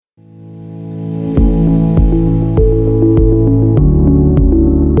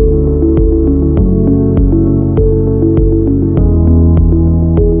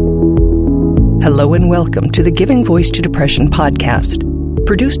welcome to the Giving Voice to Depression podcast,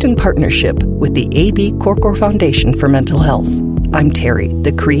 produced in partnership with the A.B. Korkor Foundation for Mental Health. I'm Terry,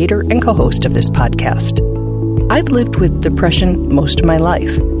 the creator and co-host of this podcast. I've lived with depression most of my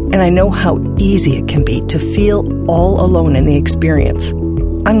life, and I know how easy it can be to feel all alone in the experience.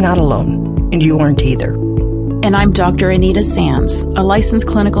 I'm not alone, and you aren't either. And I'm Dr. Anita Sands, a licensed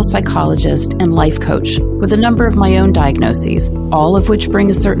clinical psychologist and life coach with a number of my own diagnoses, all of which bring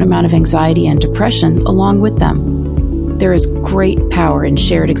a certain amount of anxiety and depression along with them. There is great power in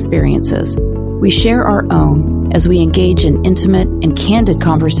shared experiences. We share our own as we engage in intimate and candid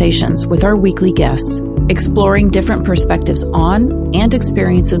conversations with our weekly guests, exploring different perspectives on and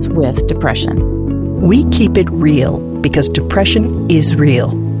experiences with depression. We keep it real because depression is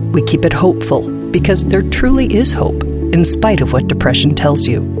real. We keep it hopeful because there truly is hope, in spite of what depression tells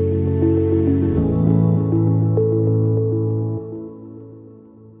you.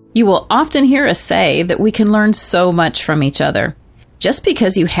 You will often hear us say that we can learn so much from each other. Just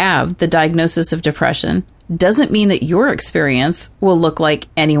because you have the diagnosis of depression doesn't mean that your experience will look like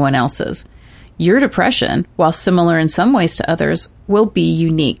anyone else's. Your depression, while similar in some ways to others, will be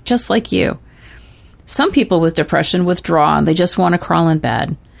unique, just like you. Some people with depression withdraw and they just want to crawl in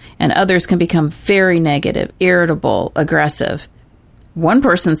bed. And others can become very negative, irritable, aggressive. One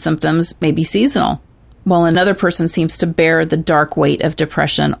person's symptoms may be seasonal, while another person seems to bear the dark weight of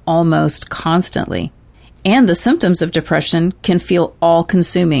depression almost constantly. And the symptoms of depression can feel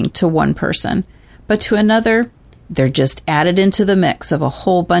all-consuming to one person, but to another, they're just added into the mix of a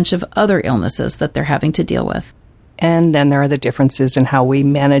whole bunch of other illnesses that they're having to deal with. And then there are the differences in how we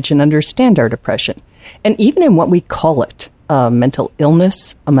manage and understand our depression, and even in what we call it. A mental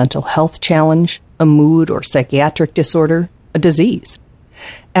illness, a mental health challenge, a mood or psychiatric disorder, a disease.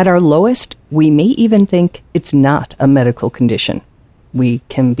 At our lowest, we may even think it's not a medical condition. We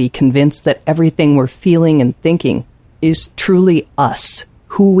can be convinced that everything we're feeling and thinking is truly us,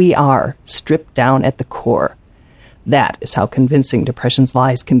 who we are, stripped down at the core. That is how convincing depression's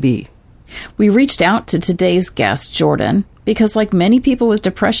lies can be. We reached out to today's guest, Jordan, because like many people with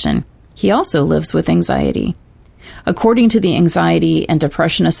depression, he also lives with anxiety. According to the Anxiety and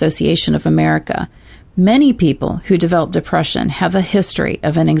Depression Association of America, many people who develop depression have a history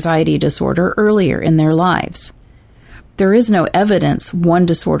of an anxiety disorder earlier in their lives. There is no evidence one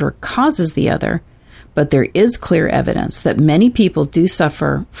disorder causes the other, but there is clear evidence that many people do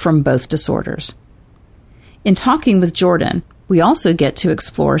suffer from both disorders. In talking with Jordan, we also get to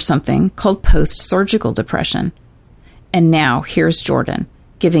explore something called post-surgical depression. And now here's Jordan,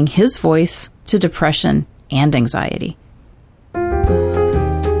 giving his voice to depression and anxiety.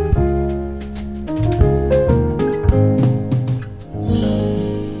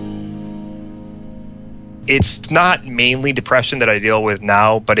 It's not mainly depression that I deal with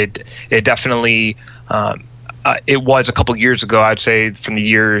now, but it definitely it was a couple years ago. I'd say from the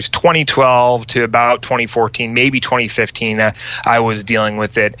years 2012 to about 2014, maybe 2015, I was dealing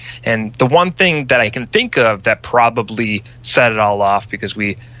with it. And the one thing that I can think of that probably set it all off, because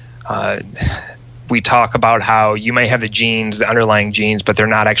we talk about how you may have the genes, the underlying genes, but they're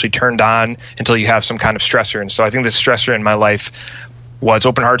not actually turned on until you have some kind of stressor. And so I think the stressor in my life was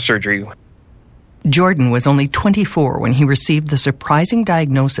open heart surgery. Jordan was only 24 when he received the surprising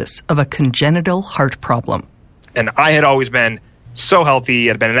diagnosis of a congenital heart problem. And I had always been so healthy.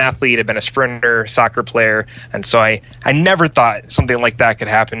 I'd been an athlete, I'd been a sprinter, soccer player. And so I never thought something like that could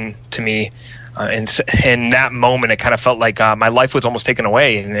happen to me. And in that moment, it kind of felt like my life was almost taken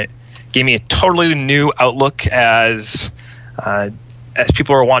away. And it gave me a totally new outlook, as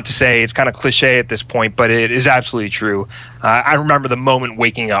people are wont to say. It's kind of cliche at this point, but it is absolutely true. I remember the moment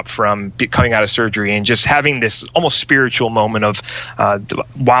waking up from coming out of surgery and just having this almost spiritual moment of,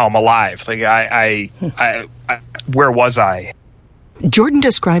 wow, I'm alive. Like I where was I? Jordan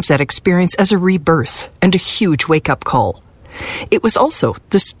describes that experience as a rebirth and a huge wake-up call. It was also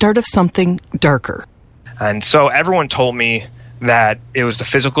the start of something darker. And so everyone told me that it was the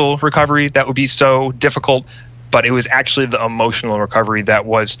physical recovery that would be so difficult, but it was actually the emotional recovery that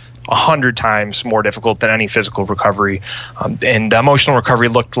was 100 times more difficult than any physical recovery. And the emotional recovery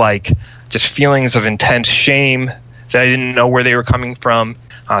looked like just feelings of intense shame that I didn't know where they were coming from.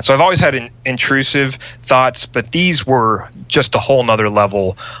 So I've always had intrusive thoughts, but these were just a whole nother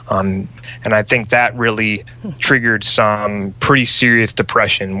level. And I think that really triggered some pretty serious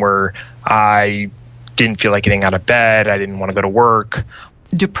depression, where I didn't feel like getting out of bed. I didn't want to go to work.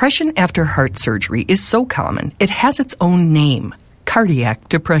 Depression after heart surgery is so common, it has its own name, cardiac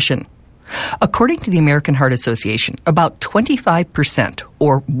depression. According to the American Heart Association, about 25%,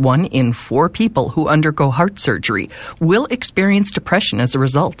 or 1 in 4 people who undergo heart surgery, will experience depression as a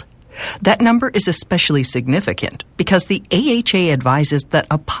result. That number is especially significant because the AHA advises that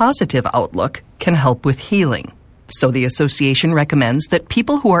a positive outlook can help with healing. So the association recommends that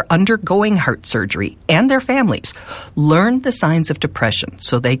people who are undergoing heart surgery and their families learn the signs of depression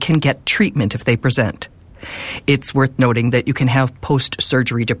so they can get treatment if they present. It's worth noting that you can have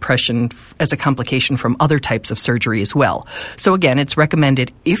post-surgery depression as a complication from other types of surgery as well. So again, it's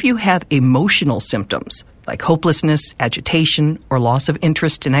recommended if you have emotional symptoms like hopelessness, agitation, or loss of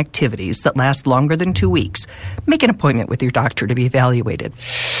interest in activities that last longer than 2 weeks, make an appointment with your doctor to be evaluated.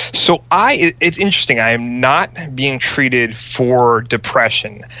 So it's interesting. I am not being treated for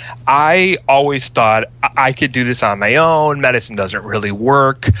depression. I always thought I could do this on my own. Medicine doesn't really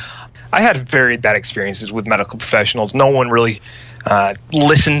work. I had very bad experiences with medical professionals. No one really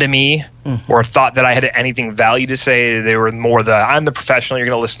listened to me or thought that I had anything value to say. They were more I'm the professional, you're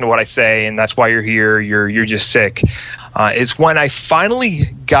going to listen to what I say, and that's why you're here. You're just sick. It's when I finally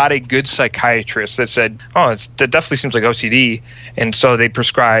got a good psychiatrist that said, that definitely seems like OCD. And so they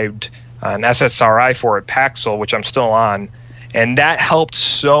prescribed an SSRI for it, Paxil, which I'm still on. And that helped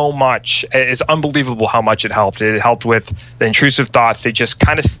so much. It's unbelievable how much it helped. It helped with the intrusive thoughts. They just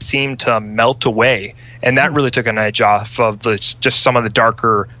kind of seemed to melt away. And that really took an edge off of just some of the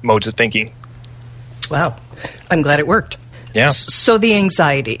darker modes of thinking. Wow. I'm glad it worked. Yeah. So the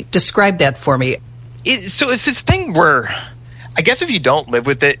anxiety, describe that for me. So it's this thing where I guess if you don't live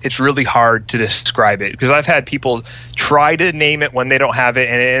with it, it's really hard to describe it. Because I've had people try to name it when they don't have it,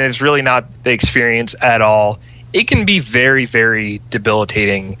 and it's really not the experience at all. It can be very, very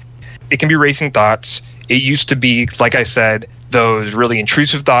debilitating. It can be racing thoughts. It used to be, like I said, those really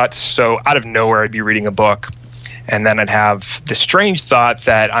intrusive thoughts. So out of nowhere, I'd be reading a book, and then I'd have this strange thought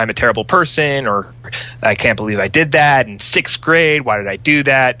that I'm a terrible person, or I can't believe I did that in 6th grade. Why did I do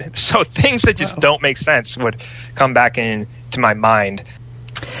that? So things that just don't make sense would come back into my mind.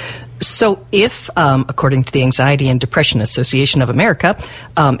 So if, according to the Anxiety and Depression Association of America,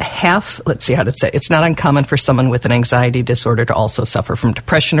 let's see how to say, it's not uncommon for someone with an anxiety disorder to also suffer from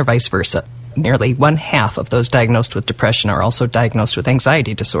depression or vice versa. Nearly 1/2 of those diagnosed with depression are also diagnosed with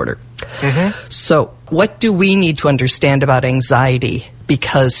anxiety disorder. Mm-hmm. So what do we need to understand about anxiety?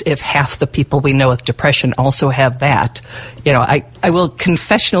 Because if half the people we know with depression also have that, I will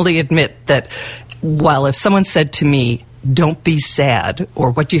confessionally admit that while if someone said to me, don't be sad,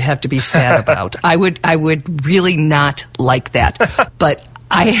 or what do you have to be sad about, I would really not like that. But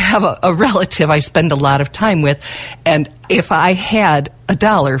I have a relative I spend a lot of time with, and if I had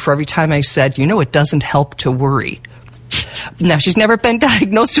 $1 for every time I said, it doesn't help to worry. Now, she's never been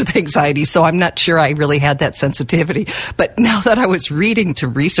diagnosed with anxiety, so I'm not sure I really had that sensitivity. But now that I was reading to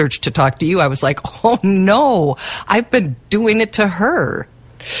research to talk to you, I was like, oh no, I've been doing it to her.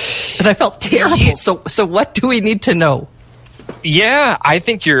 And I felt terrible. So what do we need to know? Yeah, I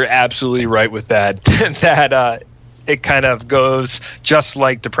think you're absolutely right with that. That it kind of goes just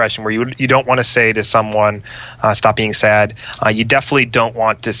like depression, where you don't want to say to someone, stop being sad. You definitely don't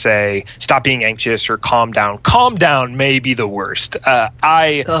want to say, stop being anxious or calm down. Calm down may be the worst.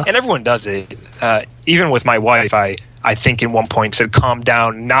 And everyone does it. Even with my wife, I think in one point said, calm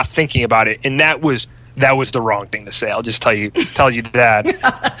down, not thinking about it. And that was the wrong thing to say. I'll just tell you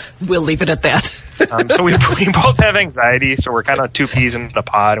that. We'll leave it at that. So we both have anxiety, so we're kind of two peas in a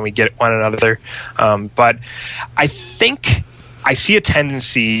pod, and we get one another. But I think I see a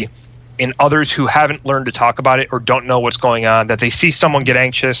tendency in others who haven't learned to talk about it or don't know what's going on, that they see someone get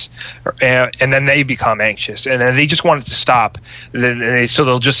anxious and then they become anxious, and then they just want it to stop. So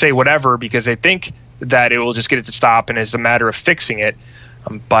they'll just say whatever because they think that it will just get it to stop, and it's a matter of fixing it.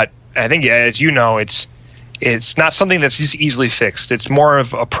 But I think, as you know, it's not something that's just easily fixed. It's more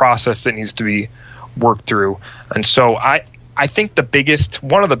of a process that needs to be worked through. And so I think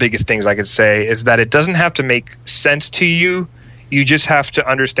one of the biggest things I could say is that it doesn't have to make sense to you. You just have to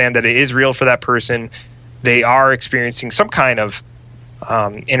understand that it is real for that person. They are experiencing some kind of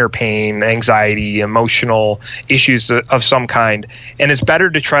inner pain, anxiety, emotional issues of some kind. And it's better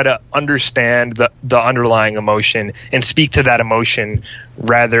to try to understand the underlying emotion and speak to that emotion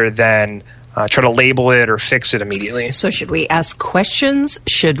rather than try to label it or fix it immediately. So should we ask questions?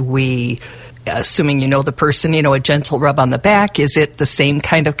 Should we, assuming you know the person, a gentle rub on the back? Is it the same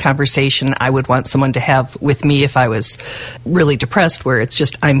kind of conversation I would want someone to have with me if I was really depressed, where it's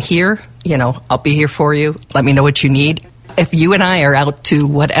just, I'm here, I'll be here for you. Let me know what you need. If you and I are out to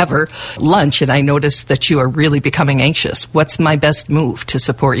whatever, lunch, and I notice that you are really becoming anxious, what's my best move to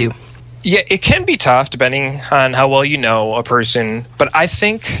support you? Yeah, it can be tough depending on how well you know a person, but I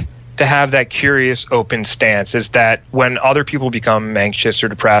think to have that curious, open stance is that when other people become anxious or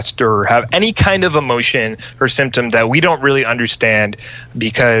depressed or have any kind of emotion or symptom that we don't really understand,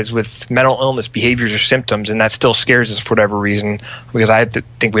 because with mental illness, behaviors are symptoms, and that still scares us for whatever reason, because I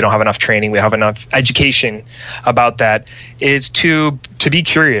think we don't have enough training, we have enough education about that, is to be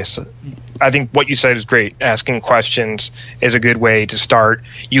curious. I think what you said is great. Asking questions is a good way to start.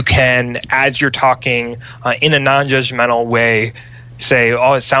 You can, as you're talking in a non-judgmental way, say,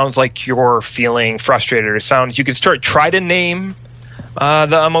 "Oh, it sounds like you're feeling frustrated." You can try to name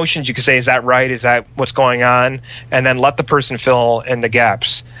the emotions. You can say, "Is that right? Is that what's going on?" And then let the person fill in the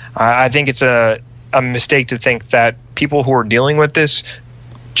gaps. I think it's a mistake to think that people who are dealing with this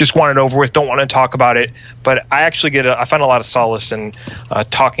just want it over with, don't want to talk about it. But I actually I find a lot of solace in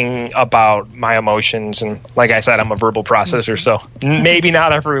talking about my emotions. And like I said, I'm a verbal processor, so maybe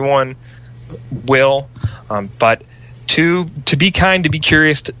not everyone will. But to be kind, to be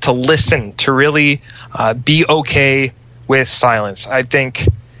curious, to listen, to really be okay with silence. I think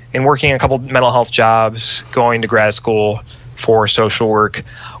in working a couple mental health jobs, going to grad school for social work,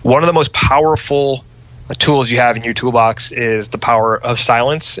 one of the most powerful tools you have in your toolbox is the power of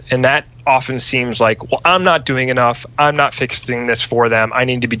silence. And that often seems like, well, I'm not doing enough. I'm not fixing this for them. I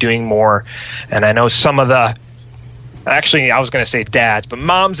need to be doing more. And I know some of actually, I was going to say dads, but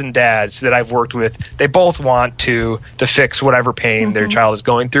moms and dads that I've worked with, they both want to fix whatever pain their child is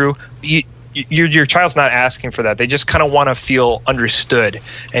going through. Your child's not asking for that. They just kind of want to feel understood.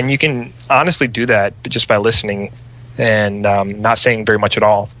 And you can honestly do that just by listening and not saying very much at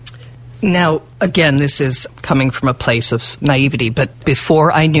all. Now, again, this is coming from a place of naivety, but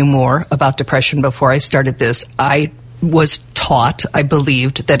before I knew more about depression, before I started this, I was taught, I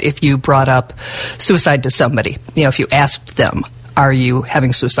believed, that if you brought up suicide to somebody, if you asked them, are you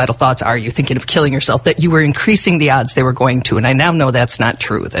having suicidal thoughts? Are you thinking of killing yourself? That you were increasing the odds they were going to. And I now know that's not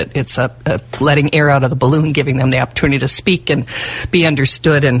true, that it's a letting air out of the balloon, giving them the opportunity to speak and be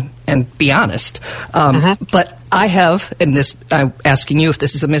understood and be honest. But I have, and this, I'm asking you if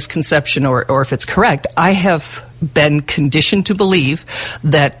this is a misconception or if it's correct, I have been conditioned to believe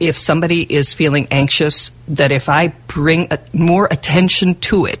that if somebody is feeling anxious, that if I bring more attention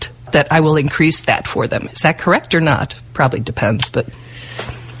to it, that I will increase that for them. Is that correct or not? Probably depends, but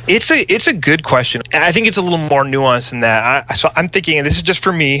it's a good question. And I think it's a little more nuanced than that. So I'm thinking, and this is just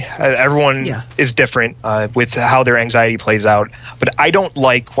for me, everyone is different with how their anxiety plays out. But I don't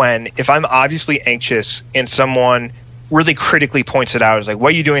like if I'm obviously anxious and someone really critically points it out, it's like, why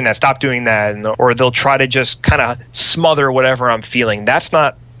are you doing that? Stop doing that. Or they'll try to just kind of smother whatever I'm feeling. That's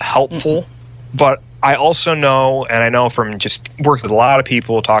not helpful. But I also know, and I know from just working with a lot of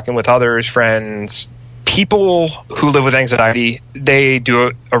people, talking with others, friends, people who live with anxiety, they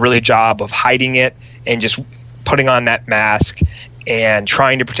do a really job of hiding it and just putting on that mask and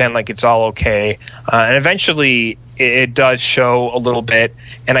trying to pretend like it's all okay. And eventually it does show a little bit.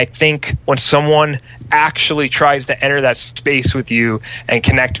 And I think when someone actually tries to enter that space with you and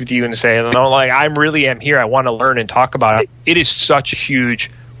connect with you and say, I really am here, I want to learn and talk about it, it is such a huge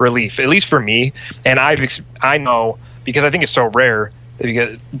relief, at least for me. And I know, because I think it's so rare,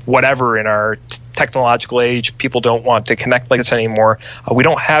 because whatever in our technological age, people don't want to connect like this anymore. We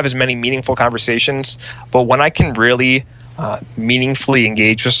don't have as many meaningful conversations. But when I can really meaningfully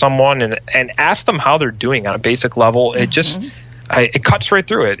engage with someone and ask them how they're doing on a basic level, it just it cuts right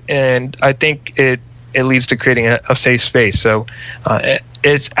through it. And I think it leads to creating a safe space. So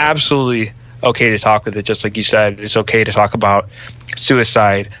it's absolutely okay to talk with it. Just like you said, it's okay to talk about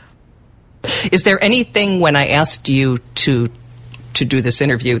suicide. Is there anything when I asked you to do this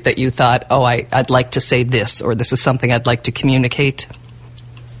interview that you thought, I'd like to say this, or this is something I'd like to communicate?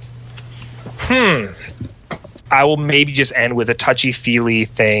 I will maybe just end with a touchy-feely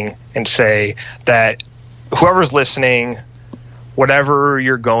thing and say that whoever's listening, whatever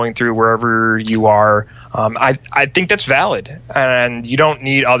you're going through, wherever you are, I think that's valid. And you don't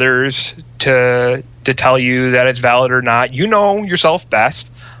need others to tell you that it's valid or not. You know yourself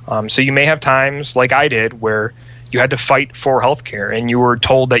best. So you may have times, like I did, where you had to fight for healthcare and you were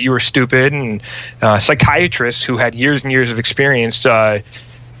told that you were stupid, and psychiatrists who had years and years of experience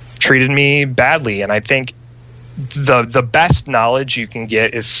treated me badly. And I think the best knowledge you can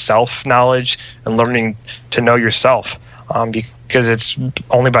get is self-knowledge and learning to know yourself, because it's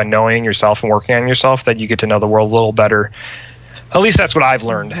only by knowing yourself and working on yourself that you get to know the world a little better. At least that's what I've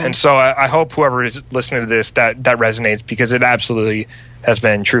learned. And so I hope whoever is listening to this, that resonates, because it absolutely has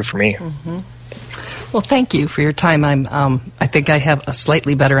been true for me. Well, thank you for your time. I think I have a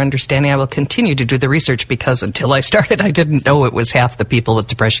slightly better understanding. I will continue to do the research because until I started, I didn't know it was half the people with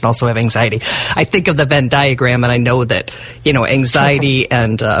depression also have anxiety. I think of the Venn diagram, and I know that, anxiety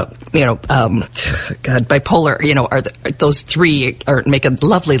and, bipolar, those three make a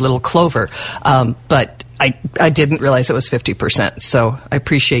lovely little clover. But I didn't realize it was 50%. So I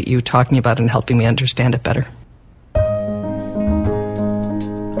appreciate you talking about it and helping me understand it better.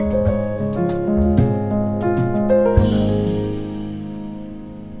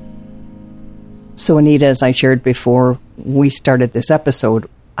 So, Anita, as I shared before we started this episode,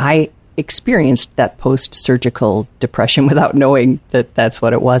 I experienced that post-surgical depression without knowing that that's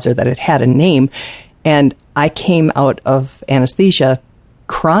what it was or that it had a name. And I came out of anesthesia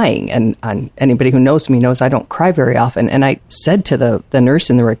crying. And anybody who knows me knows I don't cry very often. And I said to the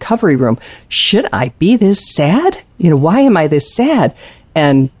nurse in the recovery room, should I be this sad? Why am I this sad?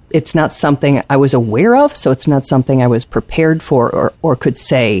 And it's not something I was aware of, so it's not something I was prepared for or could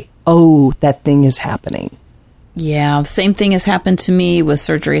say, oh, that thing is happening. Yeah, the same thing has happened to me with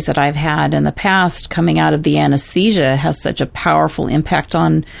surgeries that I've had in the past. Coming out of the anesthesia has such a powerful impact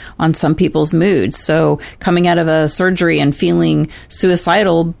on some people's moods. So coming out of a surgery and feeling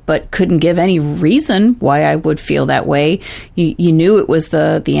suicidal, but couldn't give any reason why I would feel that way. You knew it was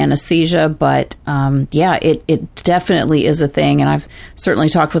the anesthesia, but it definitely is a thing. And I've certainly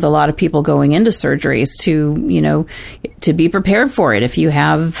talked with a lot of people going into surgeries to be prepared for it. If you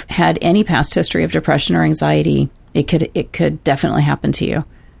have had any past history of depression or anxiety, it could definitely happen to you.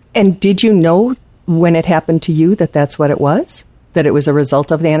 And did you know when it happened to you that that's what it was? That it was a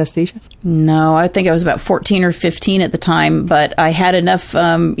result of the anesthesia? No, I think I was about 14 or 15 at the time, but I had enough,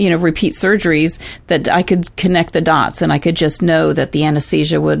 repeat surgeries that I could connect the dots, and I could just know that the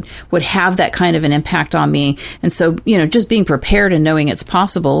anesthesia would have that kind of an impact on me. And so, just being prepared and knowing it's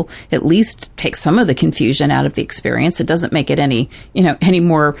possible at least takes some of the confusion out of the experience. It doesn't make it any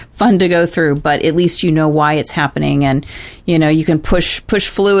more fun to go through, but at least you know why it's happening, and you can push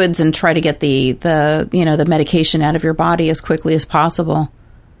fluids and try to get the medication out of your body as quickly as possible.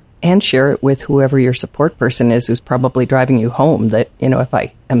 And share it with whoever your support person is who's probably driving you home, that, if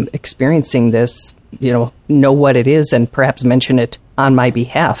I am experiencing this, know what it is and perhaps mention it on my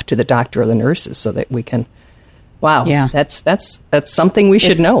behalf to the doctor or the nurses so that we can, yeah. That's something we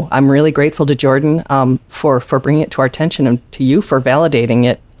should know. I'm really grateful to Jordan for bringing it to our attention, and to you for validating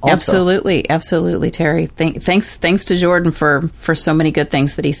it also. Absolutely, Terry. Thanks to Jordan for so many good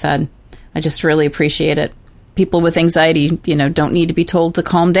things that he said. I just really appreciate it. People with anxiety, don't need to be told to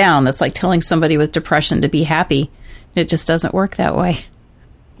calm down. That's like telling somebody with depression to be happy. It just doesn't work that way.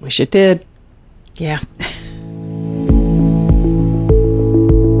 Wish it did. Yeah.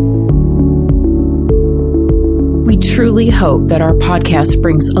 We truly hope that our podcast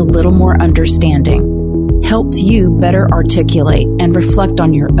brings a little more understanding, helps you better articulate and reflect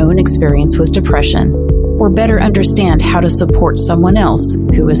on your own experience with depression, or better understand how to support someone else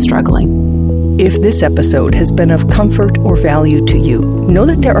who is struggling. If this episode has been of comfort or value to you, know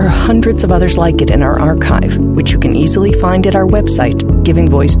that there are hundreds of others like it in our archive, which you can easily find at our website,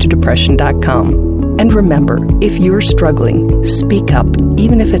 givingvoicetodepression.com. And remember, if you're struggling, speak up,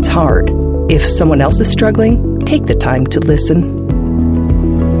 even if it's hard. If someone else is struggling, take the time to listen.